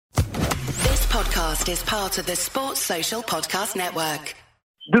podcast is part of the Sports Social Podcast Network.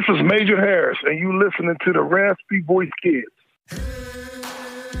 This is Major Harris, and you listening to the Raspy Voice Kids.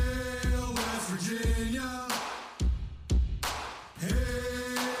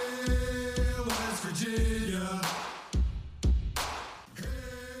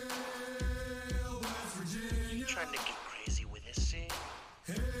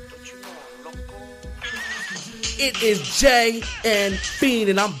 It is Jay and Fiend,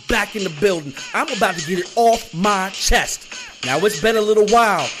 and I'm back in the building. I'm about to get it off my chest. Now, it's been a little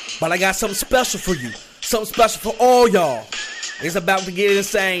while, but I got something special for you. Something special for all y'all. It's about to get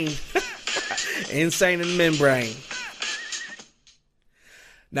insane. Insane in the membrane.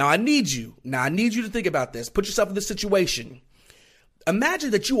 Now, I need you to think about this. Put yourself in this situation. Imagine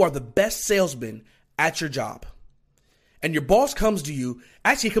that you are the best salesman at your job. And your boss comes to you,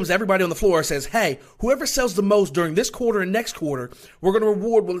 actually comes to everybody on the floor and says, hey, whoever sells the most during this quarter and next quarter, we're going to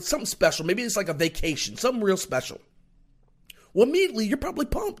reward with something special. Maybe it's like a vacation, something real special. Well, immediately, you're probably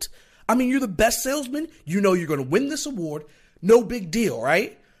pumped. I mean, you're the best salesman. You know you're going to win this award. No big deal,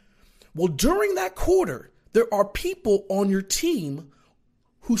 right? Well, during that quarter, there are people on your team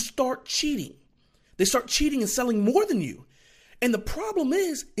who start cheating. They start cheating and selling more than you. And the problem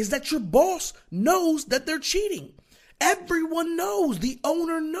is that your boss knows that they're cheating. Everyone knows. The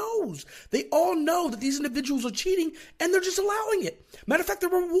owner knows. They all know that these individuals are cheating, and they're just allowing it. Matter of fact,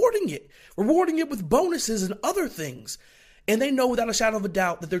 they're rewarding it with bonuses and other things. And they know without a shadow of a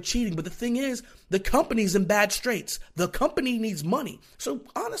doubt that they're cheating. But the thing is, the company's in bad straits. The company needs money. So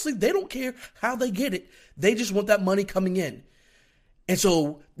honestly, they don't care how they get it. They just want that money coming in. And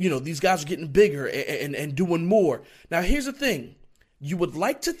so, these guys are getting bigger and doing more. Now, here's the thing. You would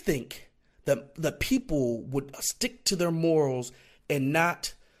like to think that people would stick to their morals and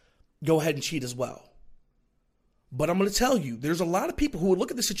not go ahead and cheat as well. But I'm going to tell you, there's a lot of people who would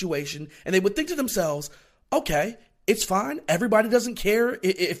look at the situation and they would think to themselves, okay, it's fine. Everybody doesn't care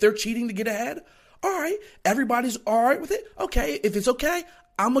if they're cheating to get ahead. All right. Everybody's all right with it. Okay. If it's okay,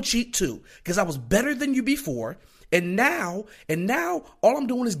 I'm going to cheat too because I was better than you before. And now all I'm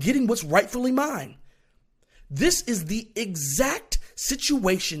doing is getting what's rightfully mine. This is the exact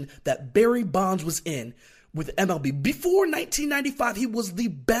situation that Barry Bonds was in with MLB. Before 1995, he was the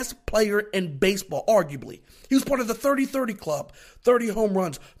best player in baseball, arguably. He was part of the 30-30 club, 30 home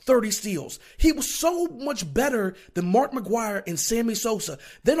runs, 30 steals. He was so much better than Mark McGwire and Sammy Sosa.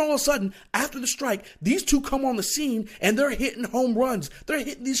 Then all of a sudden, after the strike, these two come on the scene and they're hitting home runs. They're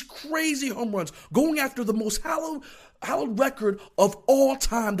hitting these crazy home runs, going after the most hallowed record of all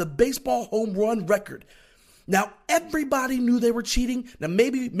time, the baseball home run record. Now, everybody knew they were cheating. Now,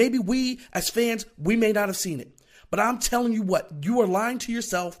 maybe we as fans, we may not have seen it. But I'm telling you what, you are lying to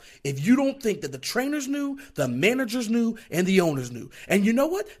yourself if you don't think that the trainers knew, the managers knew, and the owners knew. And you know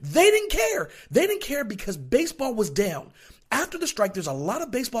what? They didn't care. They didn't care because baseball was down. After the strike, there's a lot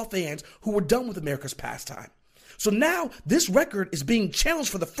of baseball fans who were done with America's pastime. So now this record is being challenged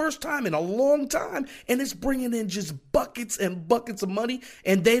for the first time in a long time, and it's bringing in just buckets and buckets of money,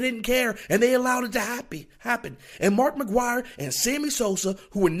 and they didn't care, and they allowed it to happen. And Mark McGwire and Sammy Sosa,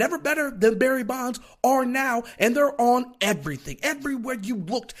 who were never better than Barry Bonds, are now, and they're on everything. Everywhere you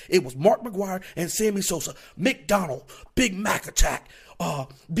looked, it was Mark McGwire and Sammy Sosa. McDonald, Big Mac Attack,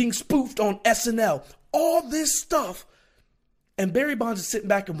 being spoofed on SNL, all this stuff. And Barry Bonds is sitting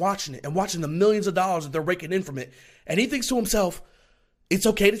back and watching it and watching the millions of dollars that they're raking in from it. And he thinks to himself, it's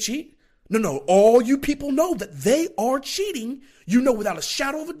okay to cheat? No, all you people know that they are cheating. You know without a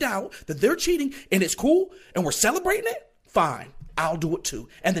shadow of a doubt that they're cheating and it's cool and we're celebrating it? Fine, I'll do it too.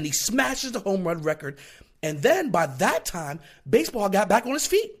 And then he smashes the home run record. And then by that time, baseball got back on its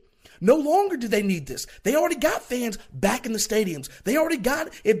feet. No longer do they need this. They already got fans back in the stadiums. They already got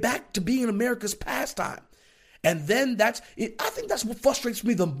it back to being America's pastime. And then that's it. I think that's what frustrates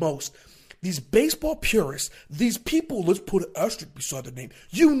me the most. These baseball purists, these people, let's put an asterisk beside the name.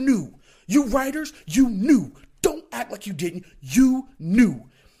 You knew. You writers, you knew. Don't act like you didn't. You knew.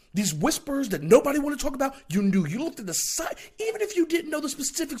 These whispers that nobody wanted to talk about, you knew. You looked at the size. Even if you didn't know the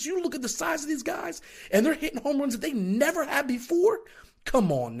specifics, you look at the size of these guys, and they're hitting home runs that they never had before.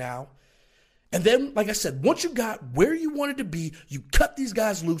 Come on now. And then, like I said, once you got where you wanted to be, you cut these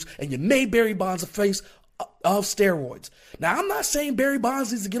guys loose, and you made Barry Bonds a face of steroids. Now, I'm not saying Barry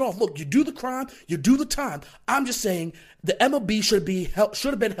Bonds needs to get off. Look, you do the crime, you do the time. I'm just saying the MLB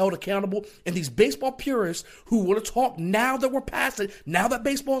should have been held accountable, and these baseball purists who want to talk now that we're past it, now that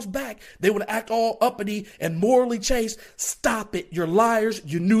baseball's back, they want to act all uppity and morally chaste. Stop it. You're liars.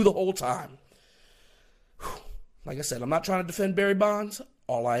 You knew the whole time. Like I said, I'm not trying to defend Barry Bonds.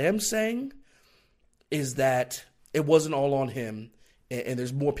 All I am saying is that it wasn't all on him. and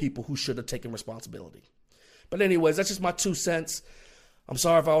there's more people who should have taken responsibility. But anyways, that's just my 2 cents. I'm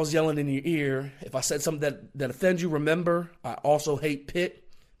sorry if I was yelling in your ear. If I said something that offends you, remember, I also hate Pitt,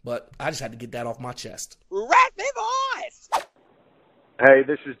 but I just had to get that off my chest. Raspy voice! Hey,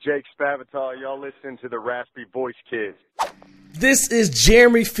 this is Jake Spavital. Y'all listening to the Raspy Voice Kids. This is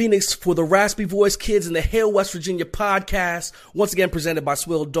Jeremy Phoenix for the Raspy Voice Kids in the Hale, West Virginia podcast. Once again, presented by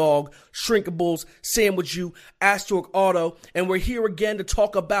Swill Dog, Shrinkables, Sandwich U, Astorg Auto. And we're here again to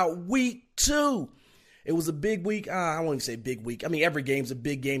talk about week 2. It was a big week. I won't even say big week. I mean, every game's a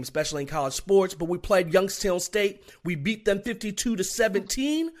big game, especially in college sports. But we played Youngstown State. We beat them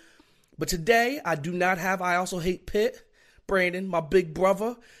 52-17. But today, I do not have I Also Hate Pitt, Brandon, my big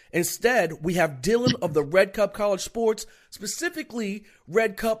brother. Instead, we have Dylan of the Red Cup College Sports, specifically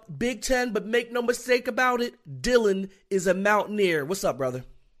Red Cup Big Ten. But make no mistake about it, Dylan is a Mountaineer. What's up, brother?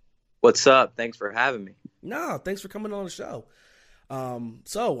 What's up? Thanks for having me. No, thanks for coming on the show.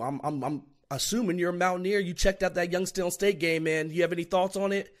 So I'm assuming you're a Mountaineer. You checked out that Youngstown State game, man. Do you have any thoughts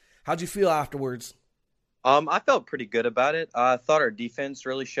on it? How'd you feel afterwards? I felt pretty good about it. I thought our defense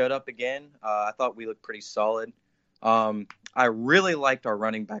really showed up again. I thought we looked pretty solid. I really liked our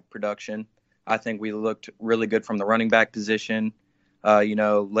running back production. I think we looked really good from the running back position.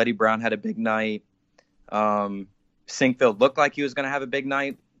 Letty Brown had a big night. Sinkfield looked like he was going to have a big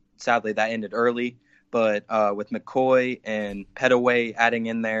night. Sadly, that ended early. But with McCoy and Petaway adding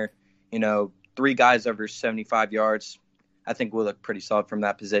in there, 3 guys over 75 yards, I think we'll look pretty solid from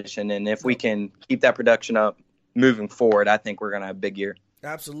that position. And if we can keep that production up moving forward, I think we're going to have a big year.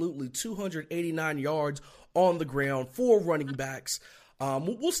 Absolutely. 289 yards on the ground, 4 running backs.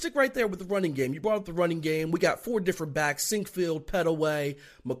 We'll stick right there with the running game. You brought up the running game. We got 4 different backs: Sinkfield, Petaway,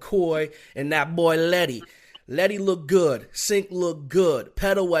 McCoy, and that boy Letty. Letty looked good. Sink looked good.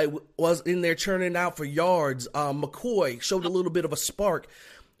 Petaway was in there churning out for yards. McCoy showed a little bit of a spark.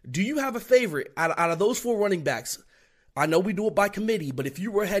 Do you have a favorite out of those 4 running backs? I know we do it by committee, but if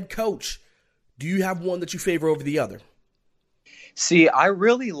you were a head coach, do you have one that you favor over the other? See, I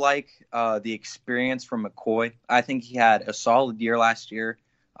really like the experience from McCoy. I think he had a solid year last year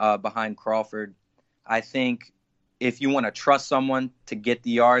behind Crawford. I think if you want to trust someone to get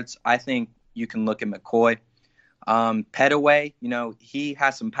the yards, I think you can look at McCoy. Petaway, he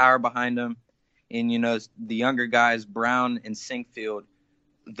has some power behind him. And, the younger guys, Brown and Sinkfield,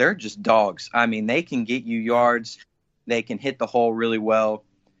 they're just dogs. I mean, they can get you yards. They can hit the hole really well.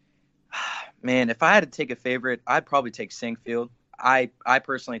 Man, if I had to take a favorite, I'd probably take Sinkfield. I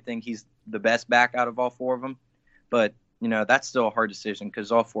personally think he's the best back out of all 4 of them. But, that's still a hard decision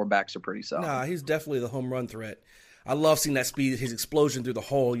because all 4 backs are pretty solid. Nah, he's definitely the home run threat. I love seeing that speed, his explosion through the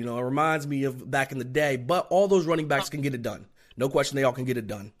hole. It reminds me of back in the day. But all those running backs can get it done. No question, they all can get it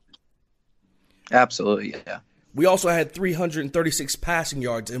done. Absolutely, yeah. We also had 336 passing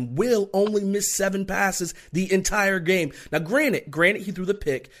yards, and Will only missed 7 passes the entire game. Now, granted, he threw the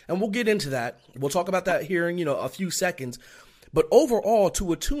pick, and we'll get into that. We'll talk about that here in, a few seconds. But overall,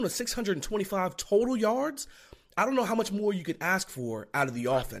 to a tune of 625 total yards, I don't know how much more you could ask for out of the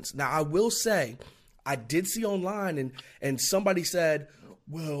offense. Now, I will say, I did see online, and somebody said,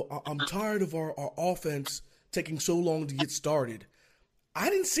 well, I'm tired of our offense taking so long to get started. I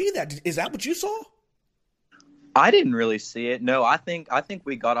didn't see that. Is that what you saw? I didn't really see it. No, I think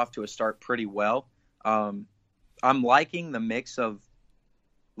we got off to a start pretty well. I'm liking the mix of,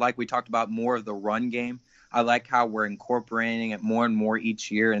 like we talked about, more of the run game. I like how we're incorporating it more and more each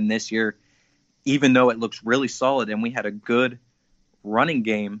year. And this year, even though it looks really solid and we had a good running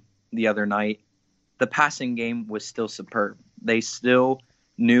game the other night, the passing game was still superb. They still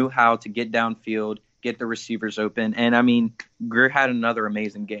knew how to get downfield, get the receivers open. And, I mean, Greer had another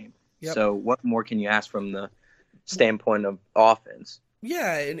amazing game. Yep. So what more can you ask from the standpoint of offense?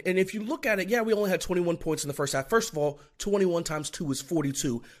 Yeah, and if you look at it, we only had 21 points in the first half. First of all, 21 times 2 is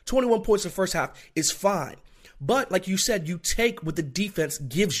 42. 21 points in the first half is fine. But like you said, you take what the defense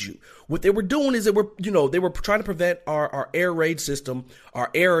gives you. What they were doing is they were trying to prevent our air raid system, our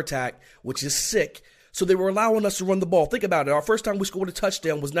air attack, which is sick. So they were allowing us to run the ball. Think about it. Our first time we scored a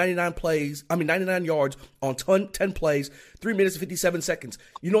touchdown was 99 yards on 10 plays, 3 minutes and 57 seconds.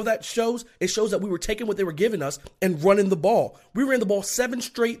 You know what that shows? It shows that we were taking what they were giving us and running the ball. We ran the ball 7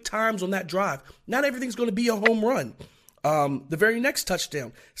 straight times on that drive. Not everything's going to be a home run. The very next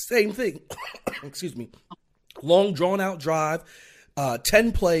touchdown, same thing. Excuse me. Long, drawn-out drive,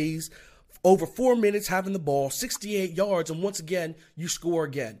 10 plays, over 4 minutes having the ball, 68 yards, and once again, you score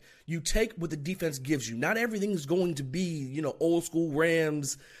again. You take what the defense gives you. Not everything is going to be, old school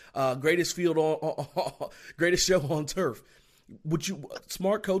Rams, greatest show on turf.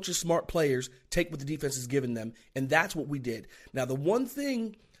 Smart coaches, smart players take what the defense is giving them, and that's what we did. Now, the one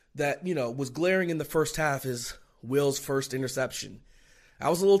thing that, was glaring in the first half is Will's first interception. That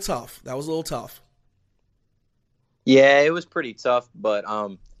was a little tough. Yeah, it was pretty tough, but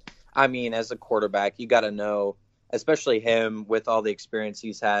as a quarterback, you got to know, especially him with all the experience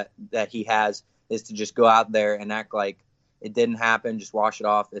he has, is to just go out there and act like it didn't happen, just wash it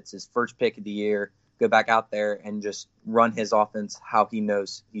off. It's his first pick of the year. Go back out there and just run his offense how he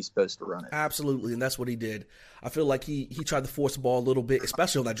knows he's supposed to run it. Absolutely, and that's what he did. I feel like he tried to force the ball a little bit,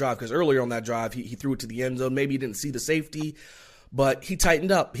 especially on that drive, because earlier on that drive, he threw it to the end zone. Maybe he didn't see the safety, but he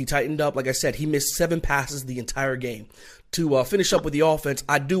tightened up. Like I said, he missed 7 passes the entire game. To finish up with the offense,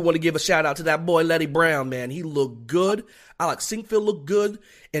 I do want to give a shout-out to that boy, Letty Brown, man. He looked good. Alex Sinkfield looked good.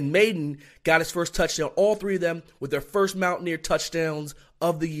 And Maiden got his first touchdown. All 3 of them with their first Mountaineer touchdowns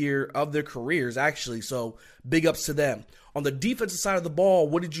of the year, of their careers, actually. So big ups to them. On the defensive side of the ball,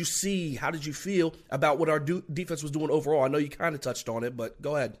 what did you see? How did you feel about what our defense was doing overall? I know you kind of touched on it, but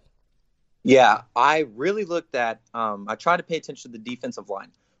go ahead. Yeah, I really looked at I tried to pay attention to the defensive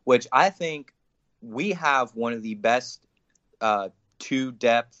line, which I think we have one of the best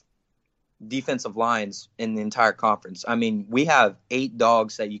 2-depth defensive lines in the entire conference. I mean, we have 8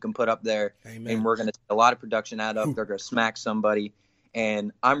 dogs that you can put up there. Amen. And we're going to see a lot of production out of. They're going to smack somebody,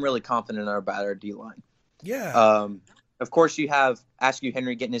 and I'm really confident about our D-line. Yeah. Of course, you have Askew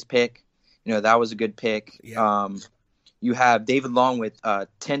Henry getting his pick. That was a good pick. Yeah. You have David Long with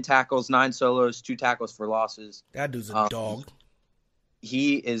 10 tackles, 9 solos, 2 tackles for losses. That dude's a dog.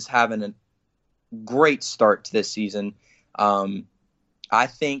 He is having a great start to this season. I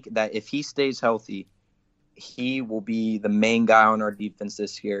think that if he stays healthy, he will be the main guy on our defense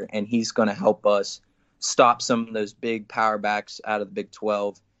this year, and he's going to help us stop some of those big power backs out of the Big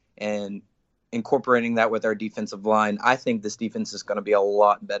 12 and incorporating that with our defensive line. I think this defense is going to be a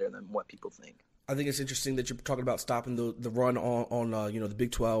lot better than what people think. I think it's interesting that you're talking about stopping the run on the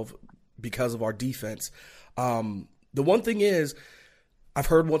Big 12 because of our defense. The one thing is, I've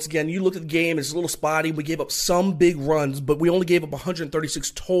heard once again, you look at the game, it's a little spotty. We gave up some big runs, but we only gave up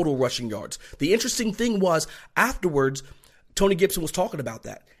 136 total rushing yards. The interesting thing was, afterwards, Tony Gibson was talking about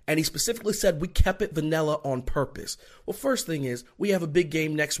that, and he specifically said we kept it vanilla on purpose. Well, first thing is, we have a big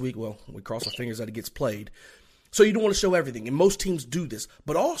game next week. Well, we cross our fingers that it gets played. So you don't want to show everything, and most teams do this.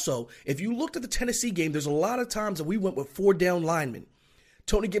 But also, if you looked at the Tennessee game, there's a lot of times that we went with 4 down linemen.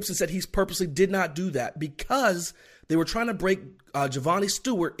 Tony Gibson said he purposely did not do that because they were trying to break Giovanni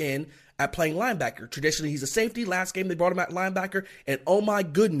Stewart in at playing linebacker. Traditionally, he's a safety. Last game, they brought him at linebacker, and oh my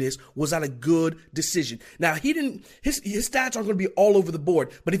goodness, was that a good decision. Now, his stats aren't going to be all over the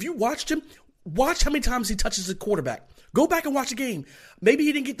board, but if you watched him, watch how many times he touches the quarterback. Go back and watch the game. Maybe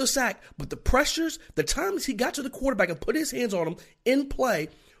he didn't get the sack, but the pressures, the times he got to the quarterback and put his hands on him in play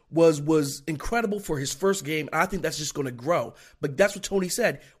was incredible for his first game. And I think that's just going to grow. But that's what Tony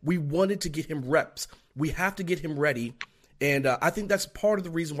said. We wanted to get him reps. We have to get him ready. And I think that's part of the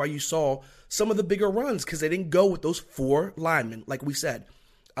reason why you saw some of the bigger runs, because they didn't go with those 4 linemen, like we said.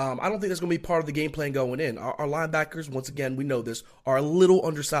 I don't think that's going to be part of the game plan going in. Our linebackers, once again, we know this, are a little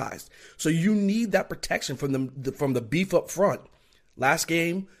undersized. So you need that protection from the beef up front. Last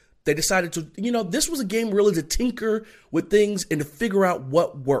game, they decided to, this was a game really to tinker with things and to figure out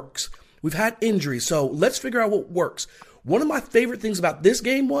what works. We've had injuries, so let's figure out what works. One of my favorite things about this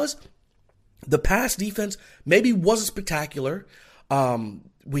game was the pass defense maybe wasn't spectacular.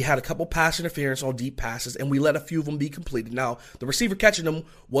 We had a couple pass interference on deep passes, and we let a few of them be completed. Now, the receiver catching them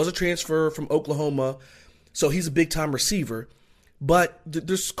was a transfer from Oklahoma, so he's a big-time receiver. But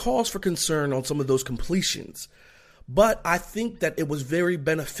there's cause for concern on some of those completions. But I think that it was very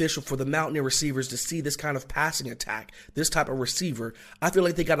beneficial for the Mountaineer receivers to see this kind of passing attack, this type of receiver. I feel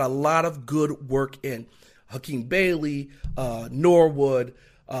like they got a lot of good work in. Hakeem Bailey, Norwood,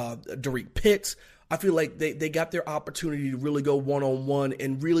 Derek Pitts. I feel like they got their opportunity to really go one-on-one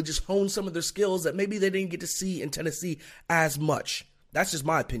and really just hone some of their skills that maybe they didn't get to see in Tennessee as much. That's just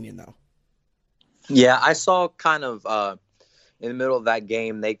my opinion, though. Yeah, I saw kind of in the middle of that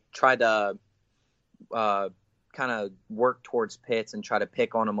game, they tried to kind of work towards Pitts and try to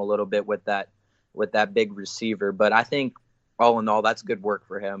pick on him a little bit with that big receiver. But I think all in all, that's good work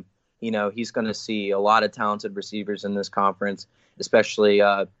for him. He's going to see a lot of talented receivers in this conference, especially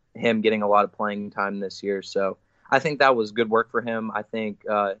him getting a lot of playing time this year. So I think that was good work for him. I think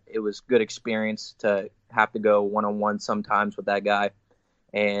it was good experience to have to go one-on-one sometimes with that guy.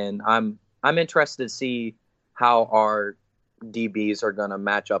 And I'm interested to see how our DBs are going to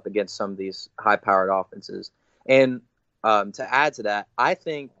match up against some of these high-powered offenses. And to add to that, I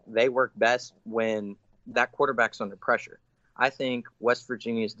think they work best when that quarterback's under pressure. I think West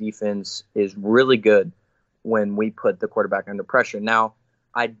Virginia's defense is really good when we put the quarterback under pressure. Now,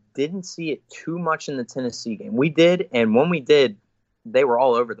 I didn't see it too much in the Tennessee game. We did, and when we did, they were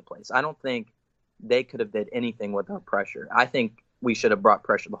all over the place. I don't think they could have did anything without pressure. I think we should have brought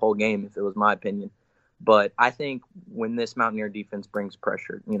pressure the whole game, if it was my opinion. But I think when this Mountaineer defense brings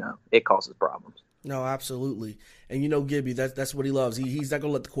pressure, it causes problems. No, absolutely. And Gibby, that's what he loves. He's not going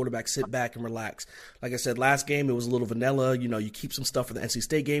to let the quarterback sit back and relax. Like I said, last game it was a little vanilla. You keep some stuff for the NC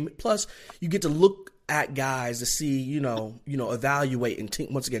State game. Plus, you get to look at guys to see, evaluate and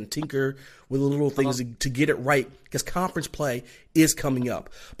once again tinker with the little things to get it right, because conference play is coming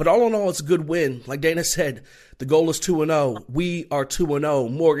up. But all in all, it's a good win. Like Dana said, the goal is 2-0. We are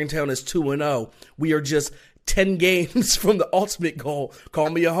 2-0. Morgantown is 2-0. We are just 10 games from the ultimate goal. Call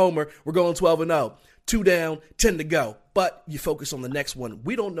me a homer. We're going 12-0. 2 down, 10 to go. But you focus on the next one.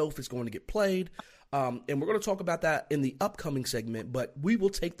 We don't know if it's going to get played. And we're going to talk about that in the upcoming segment. But we will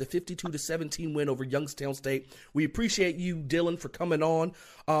take the 52-17 win over Youngstown State. We appreciate you, Dylan, for coming on.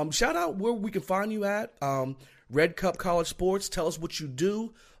 Shout out where we can find you at. Red Cup College Sports. Tell us what you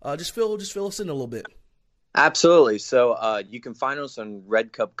do. Just fill us in a little bit. Absolutely. So you can find us on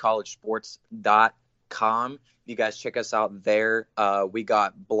redcupcollegesports.com. You guys check us out there. We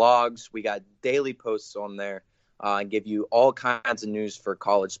got blogs, we got daily posts on there, and give you all kinds of news for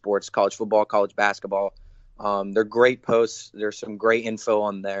college sports, college football, college basketball. They're great posts. There's some great info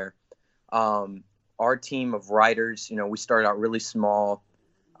on there. Our team of writers, we started out really small.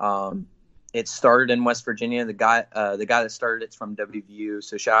 It started in West Virginia. The guy that started it's from WVU,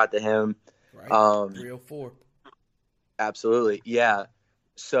 so shout out to him. Right. 304. Absolutely, yeah.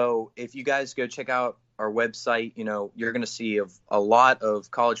 So if you guys go check out our website, you're going to see a lot of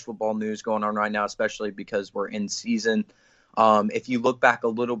college football news going on right now, especially because we're in season. If you look back a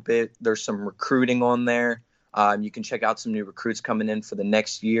little bit, there's some recruiting on there. You can check out some new recruits coming in for the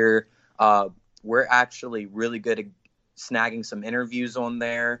next year. We're actually really good at snagging some interviews on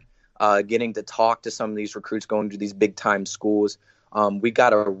there, getting to talk to some of these recruits going to these big-time schools. We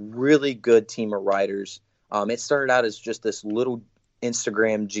got a really good team of writers. It started out as just this little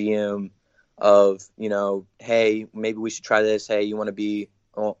Instagram GM of, hey, maybe we should try this. Hey, you want to be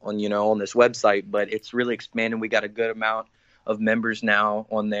on this website, but it's really expanded. We got a good amount of members now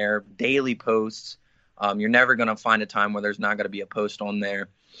on there, daily posts. You're never going to find a time where there's not going to be a post on there.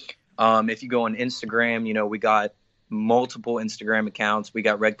 If you go on Instagram, we got multiple Instagram accounts. We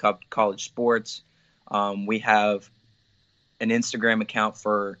got Red Cup College Sports. We have an Instagram account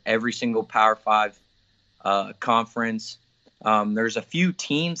for every single Power 5 conference. There's a few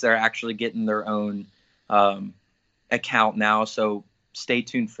teams that are actually getting their own account now, so stay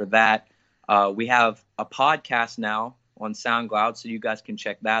tuned for that. We have a podcast now on SoundCloud, so you guys can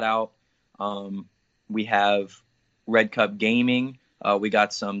check that out. We have Red Cup Gaming. We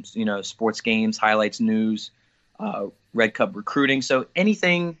got some, sports games, highlights, news, Red Cup recruiting. So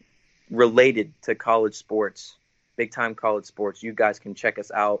anything related to college sports, big-time college sports, you guys can check us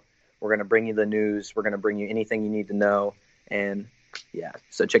out. We're going to bring you the news. We're going to bring you anything you need to know. And, yeah,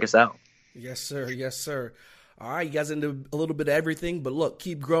 so check us out. Yes, sir. Yes, sir. All right, you guys into a little bit of everything. But, look,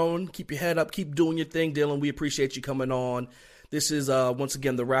 keep growing. Keep your head up. Keep doing your thing, Dylan. We appreciate you coming on. This is, once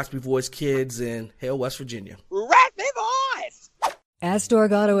again, the Raspy Voice Kids in Hale, West Virginia. Raspy Voice!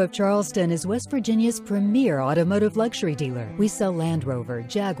 Astorg Auto of Charleston is West Virginia's premier automotive luxury dealer. We sell Land Rover,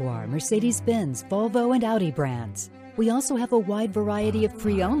 Jaguar, Mercedes-Benz, Volvo, and Audi brands. We also have a wide variety of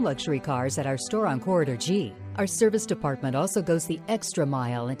pre-owned luxury cars at our store on Corridor G. Our service department also goes the extra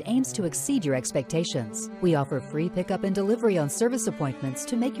mile and aims to exceed your expectations. We offer free pickup and delivery on service appointments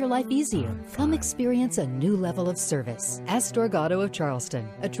to make your life easier. Come experience a new level of service. Astorg Auto of Charleston,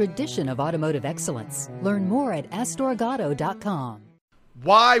 a tradition of automotive excellence. Learn more at astorgauto.com.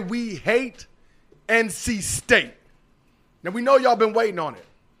 Why we hate NC State. Now, we know y'all been waiting on it.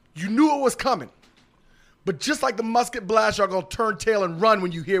 You knew it was coming. But just like the musket blast, y'all going to turn tail and run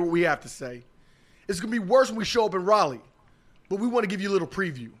when you hear what we have to say. It's going to be worse when we show up in Raleigh. But we want to give you a little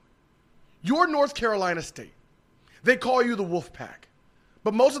preview. You're North Carolina State. They call you the Wolfpack.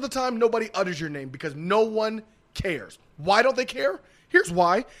 But most of the time, nobody utters your name because no one cares. Why don't they care? Here's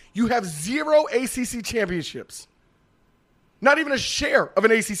why. You have 0 ACC championships. Not even a share of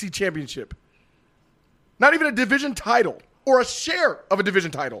an ACC championship. Not even a division title or a share of a division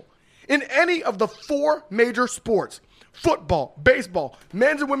title. In any of the 4 major sports, football, baseball,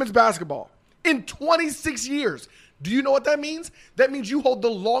 men's and women's basketball, in 26 years. Do you know what that means? That means you hold the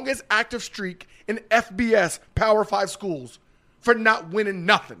longest active streak in FBS Power 5 schools for not winning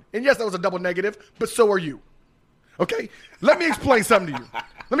nothing. And yes, that was a double negative, but so are you. Okay? Let me explain something to you.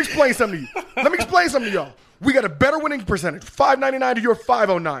 Let me explain something to y'all. We got a better winning percentage, 599 to your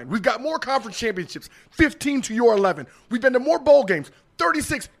 509. We've got more conference championships, 15 to your 11. We've been to more bowl games,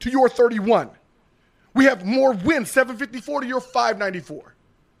 36 to your 31. We have more wins, 754 to your 594.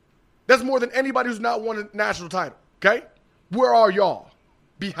 That's more than anybody who's not won a national title, okay? Where are y'all?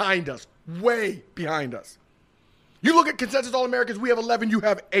 Behind us, way behind us. You look at consensus All-Americans, we have 11, you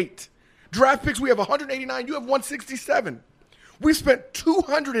have 8. Draft picks, we have 189, you have 167. We spent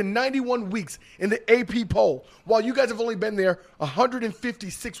 291 weeks in the AP poll, while you guys have only been there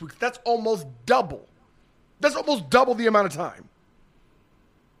 156 weeks. That's almost double. That's almost double the amount of time.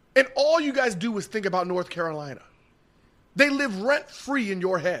 And all you guys do is think about North Carolina. They live rent-free in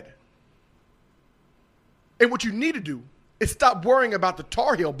your head. And what you need to do is stop worrying about the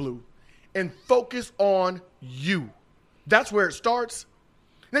Tar Heel Blue and focus on you. That's where it starts.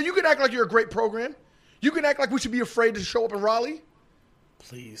 Now, you can act like you're a great program. You can act like we should be afraid to show up in Raleigh.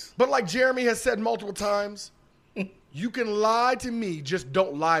 Please. But like Jeremy has said multiple times, you can lie to me, just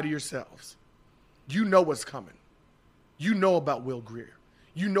don't lie to yourselves. You know what's coming. You know about Will Greer.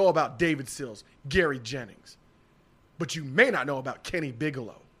 You know about David Sills, Gary Jennings. But you may not know about Kenny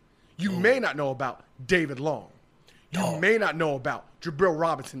Bigelow. You may not know about David Long. You may not know about Jabril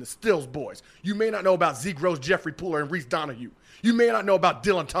Robinson, the Stills boys. You may not know about Zeke Rose, Jeffrey Pooler, and Reese Donahue. You may not know about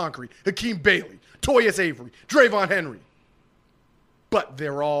Dylan Tonkery, Hakeem Bailey, Toyas Avery, Drayvon Henry. But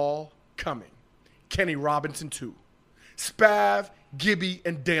they're all coming. Kenny Robinson, too. Spav, Gibby,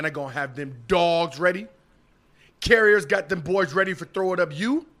 and Dana gonna have them dogs ready. Carrier's got them boys ready for throw it up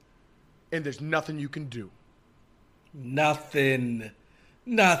you, and there's nothing you can do. Nothing.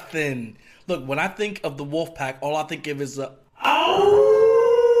 Look, when I think of the Wolfpack, all I think of is only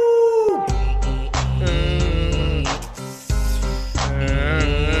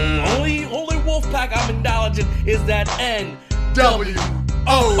Wolfpack I'm acknowledging is that NWO.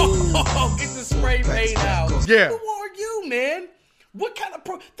 Get the spray paint out. Yeah. Who are you, man? What kind of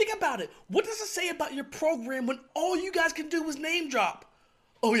think about it. What does it say about your program when all you guys can do is name drop?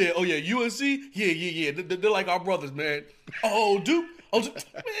 Oh yeah, UNC? Yeah. They're like our brothers, man. Duke. Man,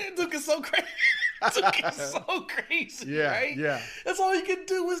 Duke is so crazy. Duke is so crazy, right? Yeah. That's all you can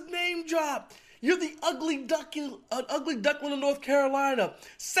do is name drop. You're the ugly duckling of North Carolina.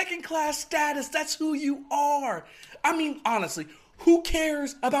 Second class status, that's who you are. I mean, honestly, who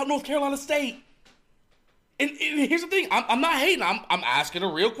cares about North Carolina State? And here's the thing, I'm not hating, I'm asking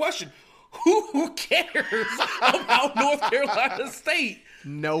a real question. Who cares about North Carolina State?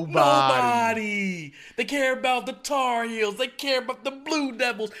 Nobody. They care about the Tar Heels. They care about the Blue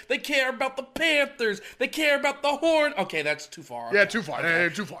Devils. They care about the Panthers. They care about the Horn. Okay, that's too far. Yeah, too far. Okay.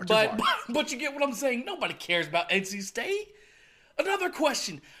 Too far. But you get what I'm saying. Nobody cares about NC State. Another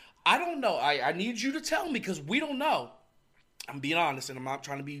question. I don't know. I need you to tell me because we don't know. I'm being honest, and I'm not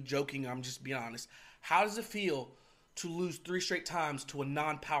trying to be joking. I'm just being honest. How does it feel to lose 3 straight times to a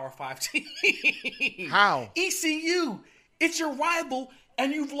non-Power 5 team? How? ECU. It's your rival,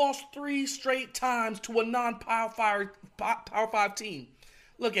 and you've lost 3 straight times to a non-Power 5 team.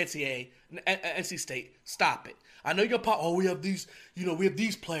 Look, NC State, stop it. I know you're pop. We have these, we have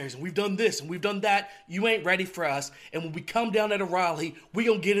these players, and we've done this, and we've done that. You ain't ready for us, and when we come down at a Raleigh, we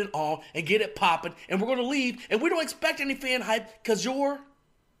gonna get it on and get it popping, and we're gonna leave, and we don't expect any fan hype because you're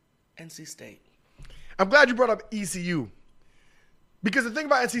NC State. I'm glad you brought up ECU. Because the thing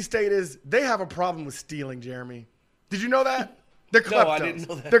about NC State is they have a problem with stealing, Jeremy. Did you know that? They're kleptos. No, I didn't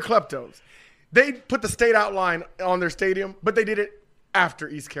know that. They're kleptos. They put the state outline on their stadium, but they did it after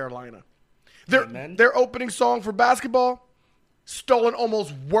East Carolina. Their opening song for basketball, stolen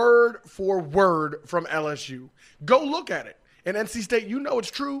almost word for word from LSU. Go look at it. And NC State, you know it's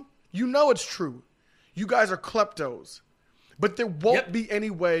true. You know it's true. You guys are kleptos. But there won't be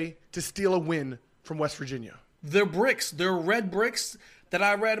any way to steal a win from West Virginia. They're bricks. They're red bricks that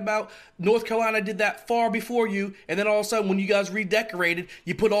I read about. North Carolina did that far before you, and then all of a sudden when you guys redecorated,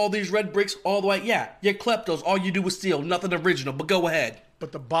 you put all these red bricks all the way. Yeah, you're kleptos. All you do is steal. Nothing original, but go ahead.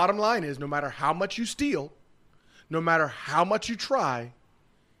 But the bottom line is no matter how much you steal, no matter how much you try,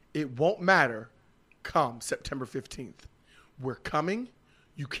 it won't matter come September 15th. We're coming.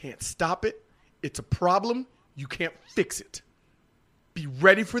 You can't stop it. It's a problem. You can't fix it. Be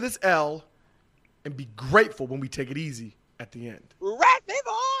ready for this L. And be grateful when we take it easy at the end. Raspy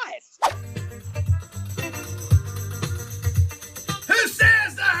voice! Who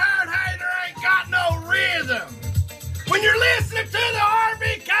says the herd hater ain't got no rhythm? When you're listening to the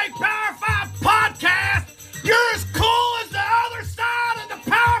RVK Power 5 podcast, you're as cool as the other side of the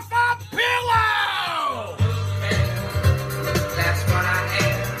Power 5 pillow! That's what I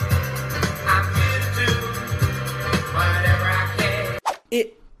am. I'm here to do whatever I can.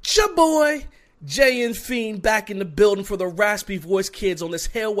 It's your boy, Jay and Fiend back in the building for the Raspy Voice Kids on this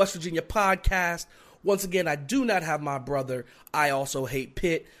Hail West Virginia podcast. Once again, I do not have my brother. I also hate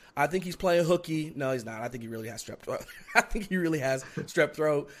Pitt. I think he's playing hooky. No, he's not. I think he really has strep throat. I think he really has strep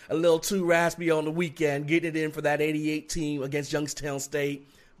throat. A little too raspy on the weekend, getting it in for that 88 team against Youngstown State.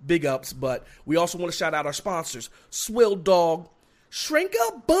 Big ups. But we also want to shout out our sponsors, Swill Dog, Shrink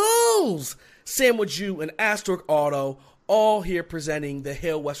Up Bulls, Sandwich U, and Astork Auto, all here presenting the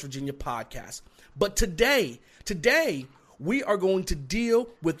Hail West Virginia podcast. But today, we are going to deal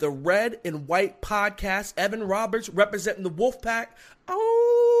with the Red and White podcast. Evan Roberts representing the Wolfpack.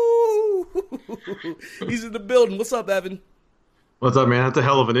 Oh, he's in the building. What's up, Evan? What's up, man? That's a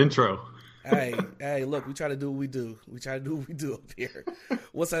hell of an intro. Hey, look, we try to do what we do. We try to do what we do up here.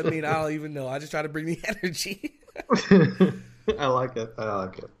 What's that mean? I don't even know. I just try to bring the energy. I like it.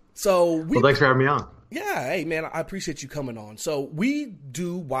 So well, thanks for having me on. Yeah, hey, man, I appreciate you coming on. So we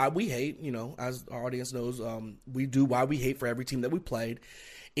do Why We Hate, as our audience knows, we do Why We Hate for every team that we played.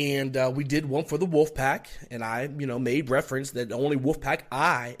 And we did one for the Wolfpack, and I, made reference that the only Wolfpack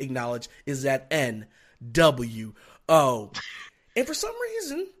I acknowledge is that NWO. And for some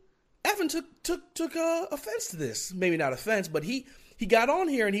reason, Evan took offense to this. Maybe not offense, but he got on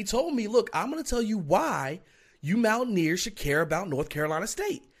here and he told me, look, I'm going to tell you why you Mountaineers should care about North Carolina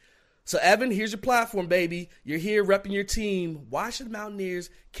State. So, Evan, here's your platform, baby. You're here repping your team. Why should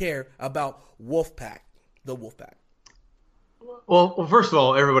Mountaineers care about Wolfpack, the Wolfpack? Well, first of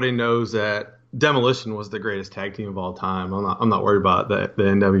all, everybody knows that Demolition was the greatest tag team of all time. I'm not worried about the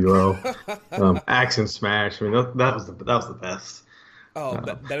NWO. Axe and Smash. I mean, that was the best. Oh,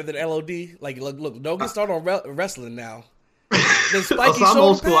 better than LOD? Like, look, don't get started on wrestling now. The spiky I'm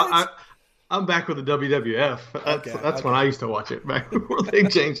old school. I'm back with the WWF. That's when I used to watch it, back before they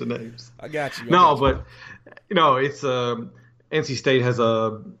changed the names. I got you. But it's NC State has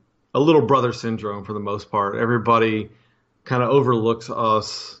a little brother syndrome for the most part. Everybody kind of overlooks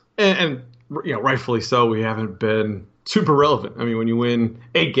us, and rightfully so. We haven't been super relevant. I mean, when you win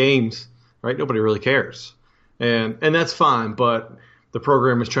 8 games, right, nobody really cares, and that's fine. But the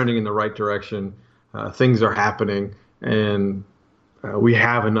program is trending in the right direction. Things are happening, and we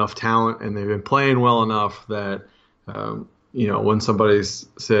have enough talent, and they've been playing well enough that, when somebody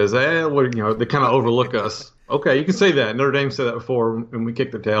says, they kind of overlook us. Okay, you can say that. Notre Dame said that before, and we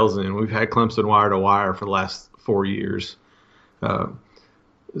kicked their tails in. We've had Clemson wire to wire for the last 4 years.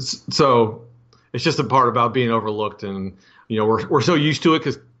 So it's just a part about being overlooked, and, we're so used to it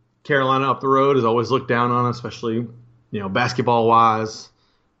because Carolina up the road has always looked down on us, especially, basketball-wise.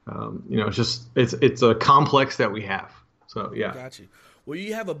 It's a complex that we have. So, yeah. Got you. Well,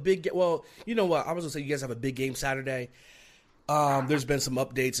 you have a big – well, you know what? I was going to say you guys have a big game Saturday. There's been some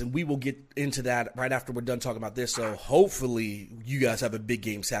updates, and we will get into that right after we're done talking about this. So, hopefully, you guys have a big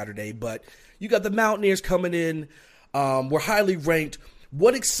game Saturday. But you got the Mountaineers coming in. We're highly ranked.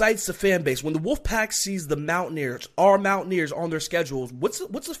 What excites the fan base? When the Wolfpack sees the Mountaineers, our Mountaineers on their schedules, what's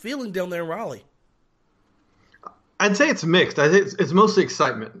the feeling down there in Raleigh? I'd say it's mixed. I think it's mostly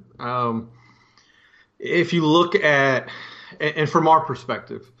excitement. If you look at, and from our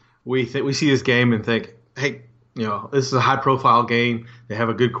perspective, we see this game and think, hey, this is a high-profile game. They have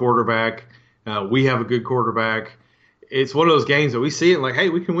a good quarterback. We have a good quarterback. It's one of those games that we see it like, hey,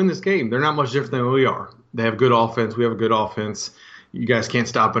 we can win this game. They're not much different than we are. They have good offense. We have a good offense. You guys can't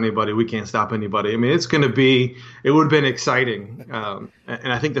stop anybody. We can't stop anybody. I mean, it would have been exciting. And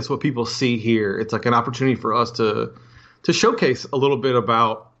I think that's what people see here. It's like an opportunity for us to showcase a little bit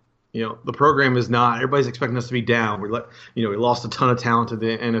about, the program is not, everybody's expecting us to be down. We lost a ton of talent to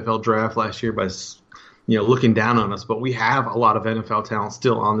the NFL draft last year by, looking down on us, but we have a lot of NFL talent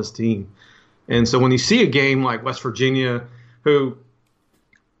still on this team. And so when you see a game like West Virginia, who,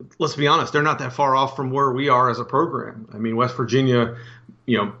 let's be honest, they're not that far off from where we are as a program. I mean, West Virginia,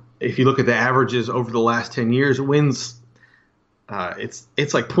 if you look at the averages over the last 10 years, wins, it's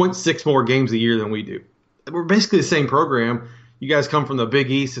like 0.6 more games a year than we do. We're basically the same program. You guys come from the Big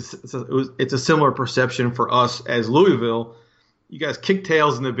East. It's a similar perception for us as Louisville. You guys kicked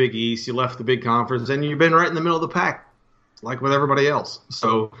tails in the Big East. You left the big conference, and you've been right in the middle of the pack, like with everybody else.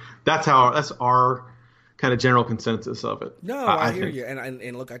 So that's our kind of general consensus of it. No, I hear you.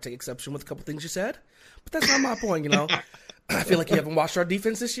 And look, I take exception with a couple things you said, but that's not my point, I feel like you haven't watched our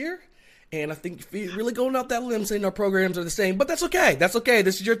defense this year, and I think you're really going out that limb saying our programs are the same, but that's okay. That's okay.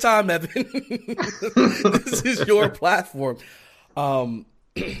 This is your time, Evan. This is your platform.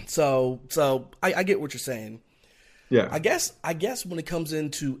 So I get what you're saying. Yeah. I guess when it comes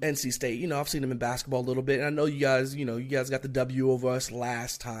into NC State, I've seen them in basketball a little bit, and I know you guys got the W over us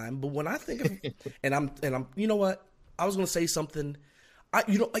last time. But when I think of, and I'm, you know what? I was going to say something.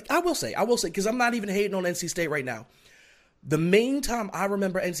 I will say, because I'm not even hating on NC State right now. The main time I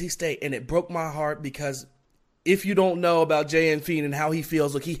remember NC State, and it broke my heart because if you don't know about J.N. Feen and how he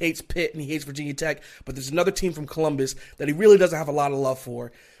feels, look, he hates Pitt and he hates Virginia Tech, but there's another team from Columbus that he really doesn't have a lot of love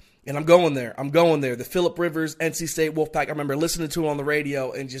for. And I'm going there. The Phillip Rivers, NC State Wolfpack. I remember listening to it on the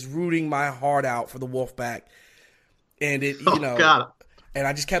radio and just rooting my heart out for the Wolfpack. And God. And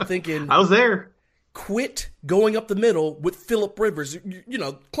I just kept thinking, I was there. Quit going up the middle with Phillip Rivers.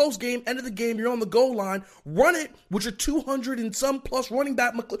 Close game, end of the game, you're on the goal line. Run it with your 200 and some plus running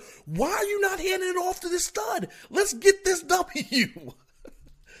back. Why are you not handing it off to this stud? Let's get this W.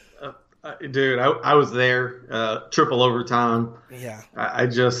 Dude, I was there, triple overtime. Yeah.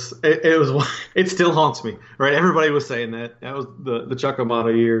 It still haunts me, right? Everybody was saying that. That was the Chuck Amato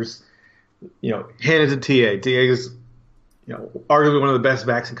years. Handed to TA. TA is, arguably one of the best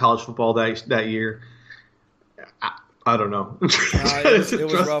backs in college football that year. I don't know.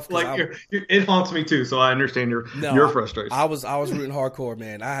 It was rough. It haunts me too, so I understand your frustration. I was rooting hardcore,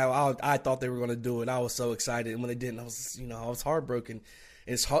 man. I thought they were going to do it. I was so excited, and when they didn't, I was heartbroken.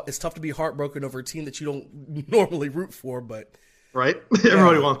 It's tough to be heartbroken over a team that you don't normally root for, but right.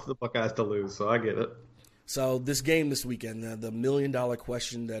 Everybody wants the Buckeyes to lose, so I get it. So this game this weekend, the $1 million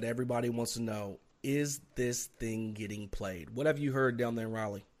question that everybody wants to know: is this thing getting played? What have you heard down there in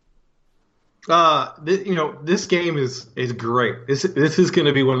Raleigh? This game is great. This is going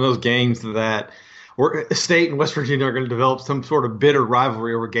to be one of those games that State and West Virginia are going to develop some sort of bitter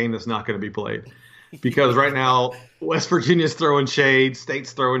rivalry over a game that's not going to be played. Because right now, West Virginia's throwing shade,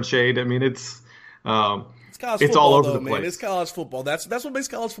 State's throwing shade. I mean, it's college it's football, all over though, the place. Man. It's college football. That's what makes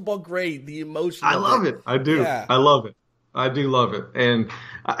college football great. The emotion. I love it. I do. Yeah. I love it. I do love it. And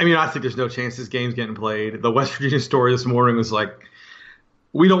I mean, I think there's no chance this game's getting played. The West Virginia story this morning was like,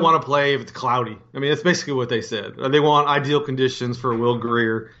 we don't want to play if it's cloudy. I mean, that's basically what they said. They want ideal conditions for Will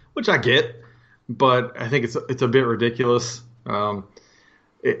Greer, which I get, but I think it's a bit ridiculous.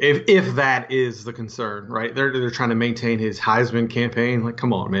 If that is the concern, right? They're trying to maintain his Heisman campaign. Like,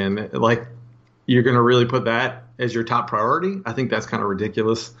 come on, man. Like, you're going to really put that as your top priority? I think that's kind of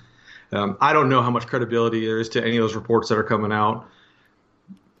ridiculous. I don't know how much credibility there is to any of those reports that are coming out.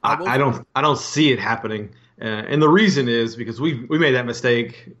 I don't see it happening. And the reason is because we made that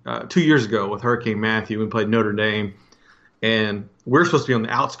mistake 2 years ago with Hurricane Matthew. We played Notre Dame, and we're supposed to be on the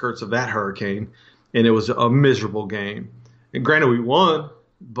outskirts of that hurricane, and it was a miserable game. And granted, we won,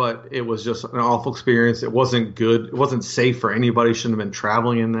 but it was just an awful experience. It wasn't good. It wasn't safe for anybody. Shouldn't have been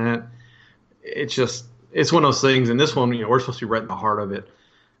traveling in that. It's one of those things. And this one, we're supposed to be right in the heart of it.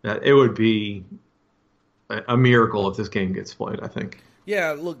 It would be a miracle if this game gets played, I think.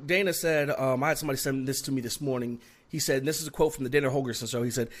 Yeah, look, Dana said, I had somebody send this to me this morning. He said, and this is a quote from the Dana Holgerson show. He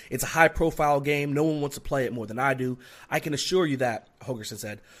said, it's a high-profile game. No one wants to play it more than I do. I can assure you that, Holgerson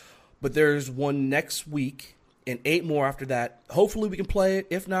said. But there's one next week and 8 more after that. Hopefully we can play it.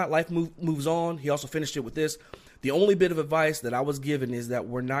 If not, life moves on. He also finished it with this. The only bit of advice that I was given is that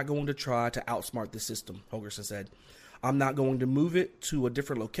we're not going to try to outsmart the system, Holgerson said. I'm not going to move it to a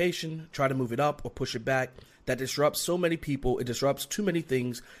different location, try to move it up or push it back. That disrupts so many people. It disrupts too many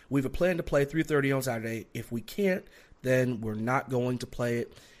things. We have a plan to play 3:30 on Saturday. If we can't, then we're not going to play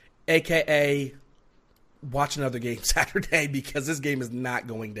it. AKA, watch another game Saturday because this game is not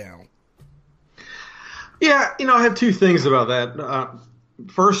going down. Yeah, I have 2 things about that.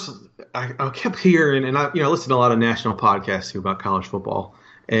 First, I kept hearing, and I listen to a lot of national podcasts too about college football,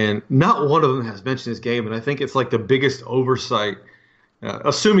 and not one of them has mentioned this game, and I think it's like the biggest oversight.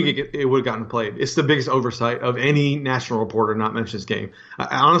 Assuming it would have gotten played, it's the biggest oversight of any national reporter not mention this game.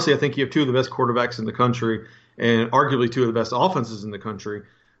 Honestly, I think you have 2 of the best quarterbacks in the country and arguably 2 of the best offenses in the country,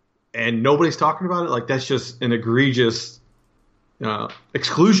 and nobody's talking about it. Like, that's just an egregious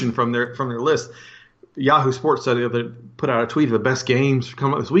exclusion from their list. Yahoo Sports put out a tweet of the best games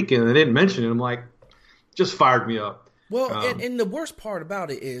coming up this weekend, and they didn't mention it. I'm like, just fired me up. Well, and the worst part about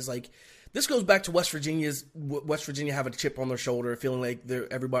it is, like, this goes back to West Virginia having a chip on their shoulder, feeling like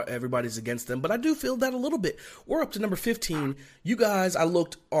everybody's against them. But I do feel that a little bit. We're up to number 15. You guys, I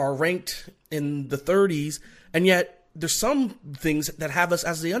looked, are ranked in the 30s, and yet there's some things that have us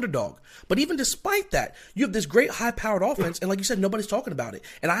as the underdog. But even despite that, you have this great high-powered offense, and like you said, nobody's talking about it.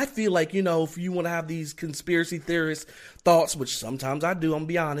 And I feel like, if you want to have these conspiracy theorist thoughts, which sometimes I do, I'm going to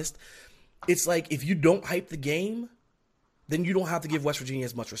be honest, it's like if you don't hype the game, then you don't have to give West Virginia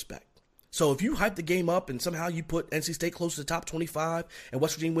as much respect. So if you hype the game up and somehow you put NC State close to the top 25 and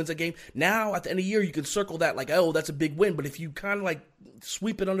West Virginia wins that game, now at the end of the year you can circle that like, oh, that's a big win. But if you kind of like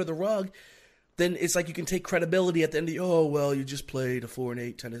sweep it under the rug, then it's like you can take credibility at the end of the year. Oh, well, you just played a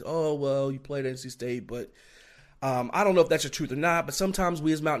 4-8 tennis. Oh, well, you played NC State. But I don't know if that's the truth or not, but sometimes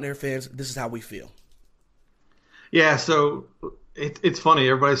we as Mountaineer fans, this is how we feel. Yeah, so it's funny.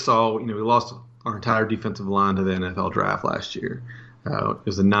 Everybody saw, we lost our entire defensive line to the NFL draft last year. It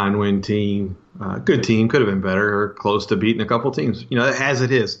was a 9-win team, good team, could have been better or close to beating a couple teams, as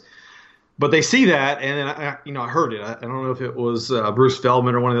it is. But they see that, and then I heard it. I don't know if it was Bruce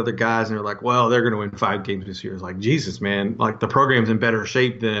Feldman or one of the other guys, and they're like, "Well, they're going to win 5 games this year." It's like, Jesus, man! Like the program's in better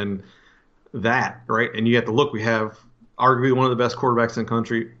shape than that, right? And you have to look. We have arguably one of the best quarterbacks in the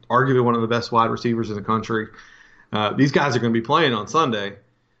country, arguably one of the best wide receivers in the country. These guys are going to be playing on Sunday,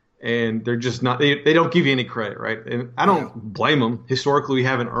 and they're just not. They don't give you any credit, right? And I don't blame them. Historically, we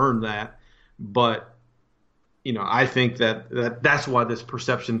haven't earned that, but I think that's why this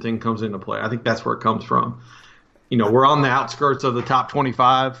perception thing comes into play. I think that's where it comes from. We're on the outskirts of the top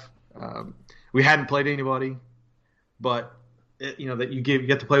 25. We hadn't played anybody, but that you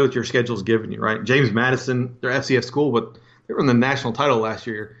get to play with your schedule's given you, right? James Madison, they're FCS school, but they were in the national title last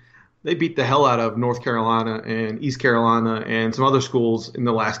year. They beat the hell out of North Carolina and East Carolina and some other schools in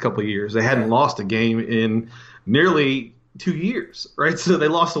the last couple of years. They hadn't lost a game in nearly 2 years, right? So they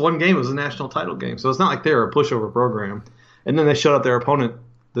lost the one game. It was a national title game. So it's not like they're a pushover program. And then they shut out their opponent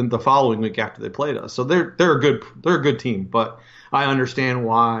the following week after they played us. So they're a good team. But I understand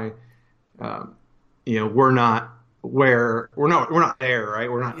why we're not there,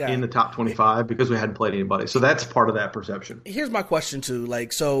 right? We're not in the top 25 because we hadn't played anybody. So that's part of that perception. Here's my question too.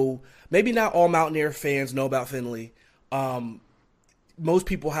 So maybe not all Mountaineer fans know about Finley. Most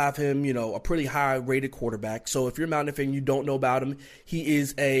people have him, a pretty high rated quarterback. So if you're a Mountaineer fan, you don't know about him. He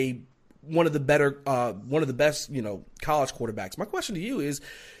is one of the best, college quarterbacks. My question to you is,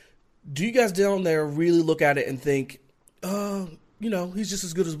 do you guys down there really look at it and think, he's just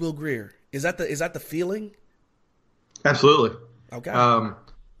as good as Will Grier? Is that the feeling? Absolutely. Okay.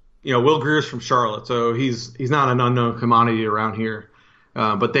 Will Grier's from Charlotte, so he's not an unknown commodity around here.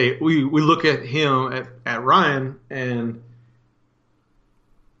 But we look at him at Ryan and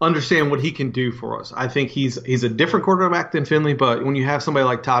understand what he can do for us. I think he's a different quarterback than Finley, but when you have somebody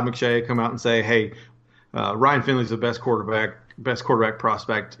like Todd McShay come out and say, "Hey, Ryan Finley's the best quarterback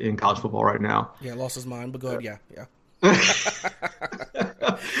prospect in college football right now." Yeah, lost his mind, but go ahead. Yeah.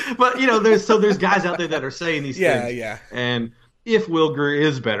 But there's guys out there that are saying these things. Yeah. And if Will Grier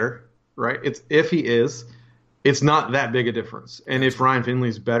is better, right? If he is, it's not that big a difference. And if Ryan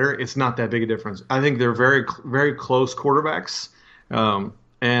Finley's better, it's not that big a difference. I think they're very, very close quarterbacks.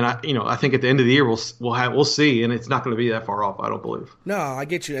 And I think at the end of the year we'll see, and it's not going to be that far off. I don't believe. No, I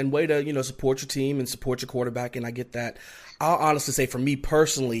get you, and way to support your team and support your quarterback, and I get that. I'll honestly say, for me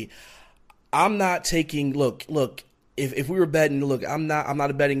personally, I'm not taking look. If we were betting, look, I'm not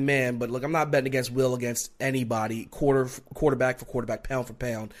a betting man, but look, I'm not betting against Will against anybody, quarterback for quarterback, pound for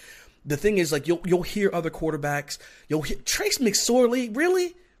pound. The thing is, like, you'll hear other quarterbacks. You'll hear Trace McSorley,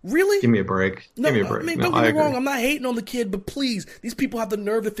 really. Give me a break. Give me a break. I mean, don't get me wrong. I'm not hating on the kid, but please, these people have the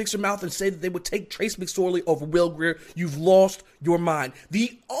nerve to fix their mouth and say that they would take Trace McSorley over Will Grier. You've lost your mind.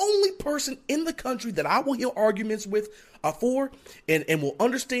 The only person in the country that I will hear arguments with for and will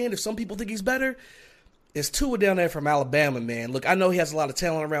understand if some people think he's better is Tua down there from Alabama, man. Look, I know he has a lot of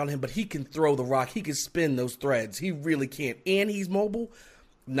talent around him, but he can throw the rock. He can spin those threads. He really can. And he's mobile.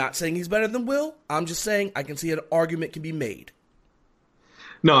 Not saying he's better than Will. I'm just saying I can see an argument can be made.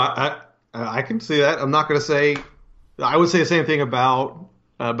 No, I can see that. I'm not going to say – I would say the same thing about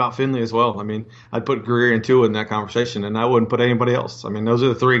Finley as well. I mean, I'd put Grier and Tua in that conversation, and I wouldn't put anybody else. I mean, those are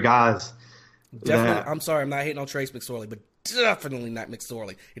the three guys. Definitely. I'm sorry. I'm not hating on Trace McSorley, but definitely not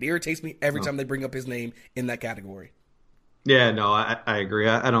McSorley. It irritates me every time they bring up his name in that category. Yeah, no, I agree.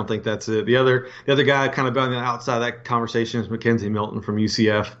 I don't think that's it. The other guy kind of on the outside of that conversation is Mackenzie Milton from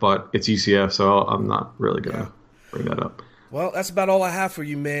UCF, but it's UCF, so I'm not really going to bring that up. Well, that's about all I have for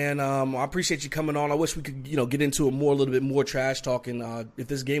you, man. I appreciate you coming on. I wish we could, get into it more, a little bit more trash talking. If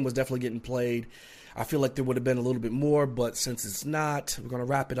this game was definitely getting played, I feel like there would have been a little bit more, but since it's not, we're going to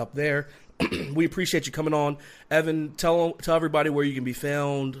wrap it up there. We appreciate you coming on. Evan, tell everybody where you can be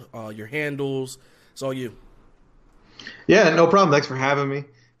found, your handles. It's all you. Yeah, no problem. Thanks for having me.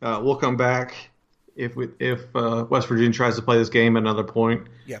 We'll come back if West Virginia tries to play this game at another point.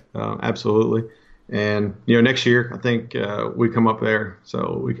 Yeah. Absolutely. And, next year, I think we come up there,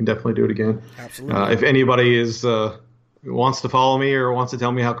 so we can definitely do it again. Absolutely. If anybody wants to follow me or wants to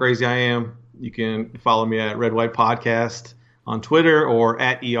tell me how crazy I am, you can follow me at Red White Podcast on Twitter or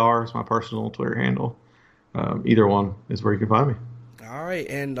at ER is my personal Twitter handle. Either one is where you can find me. All right.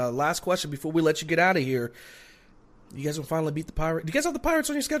 And last question before we let you get out of here. You guys will finally beat the Pirates. Do you guys have the Pirates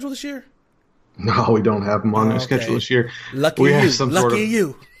on your schedule this year? No, we don't have them on their schedule this year. Lucky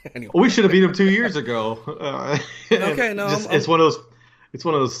you. Anyway. We should have beat them 2 years ago. Okay, no, it's one of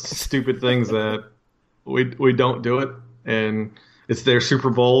those stupid things that we don't do it, and it's their Super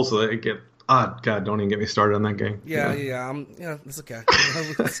Bowl, so they get. Oh God, don't even get me started on that game. Yeah, it's okay.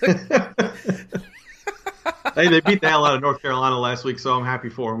 Hey, they beat the hell out of North Carolina last week, so I'm happy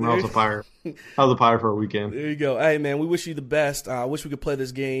for them. I was a Pirate for a weekend. There you go. Hey, man, we wish you the best. I wish we could play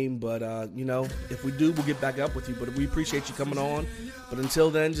this game, but, if we do, we'll get back up with you. But we appreciate you coming on. But until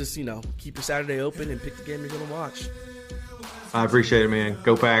then, just, keep your Saturday open and pick the game you're going to watch. I appreciate it, man.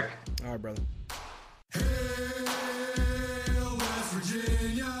 Go Pack. All right, brother.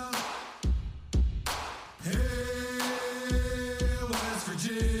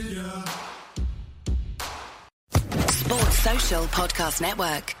 Sports Social Podcast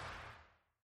Network.